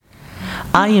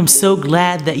I am so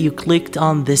glad that you clicked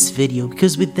on this video,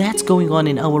 because with that's going on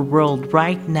in our world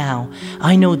right now,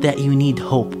 I know that you need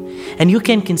hope. And you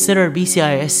can consider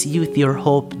BCIS Youth your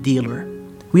hope dealer.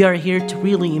 We are here to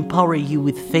really empower you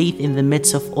with faith in the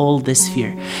midst of all this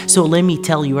fear. So let me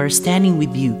tell you, we are standing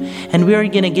with you, and we are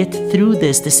going to get through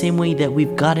this the same way that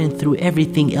we've gotten through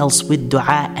everything else, with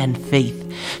dua and faith.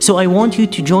 So I want you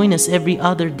to join us every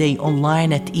other day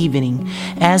online at evening,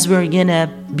 as we're going to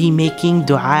be making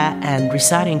dua and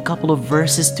reciting a couple of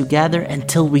verses together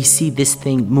until we see this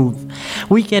thing move.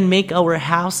 We can make our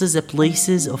houses a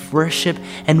places of worship,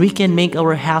 and we can make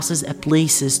our houses a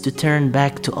places to turn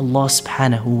back to Allah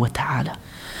subhanahu wa ta'ala.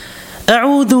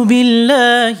 أعوذ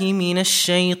بالله من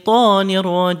الشيطان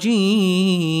الرجيم.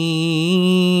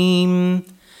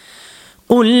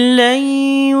 قل لن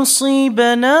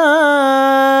يصيبنا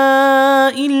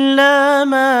إلا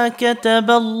ما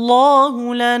كتب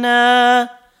الله لنا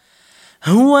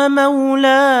هو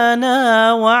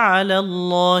مولانا وعلى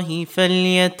الله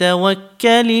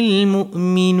فليتوكل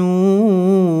المؤمنون.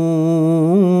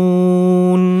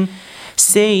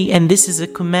 Say, and this is a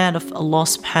command of Allah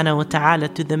subhanahu wa ta'ala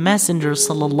to the Messenger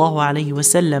sallallahu alayhi wa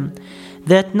sallam,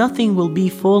 that nothing will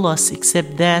befall us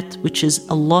except that which is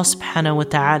Allah subhanahu wa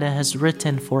ta'ala has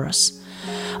written for us.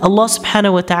 Allah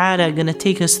subhanahu wa ta'ala is going to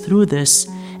take us through this,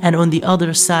 and on the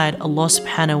other side, Allah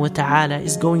subhanahu wa ta'ala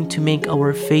is going to make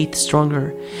our faith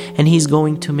stronger, and He's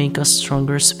going to make us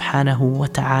stronger subhanahu wa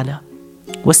ta'ala.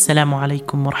 Wassalamu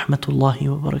alaikum wa rahmatullahi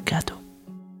wa barakatuh.